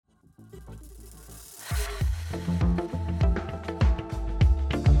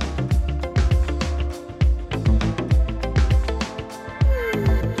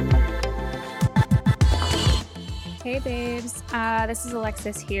Hey babes, this is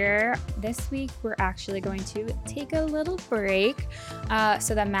Alexis here. This week we're actually going to take a little break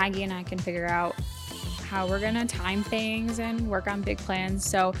so that Maggie and I can figure out how we're gonna time things and work on big plans.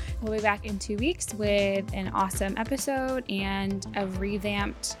 So we'll be back in 2 weeks with an awesome episode and a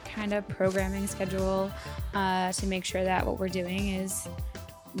revamped kind of programming schedule to make sure that what we're doing is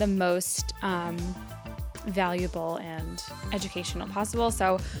the most valuable and educational possible.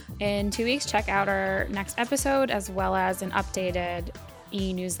 So in 2 weeks, check out our next episode as well as an updated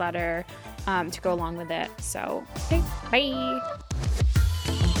e-newsletter to go along with it. So, okay, bye.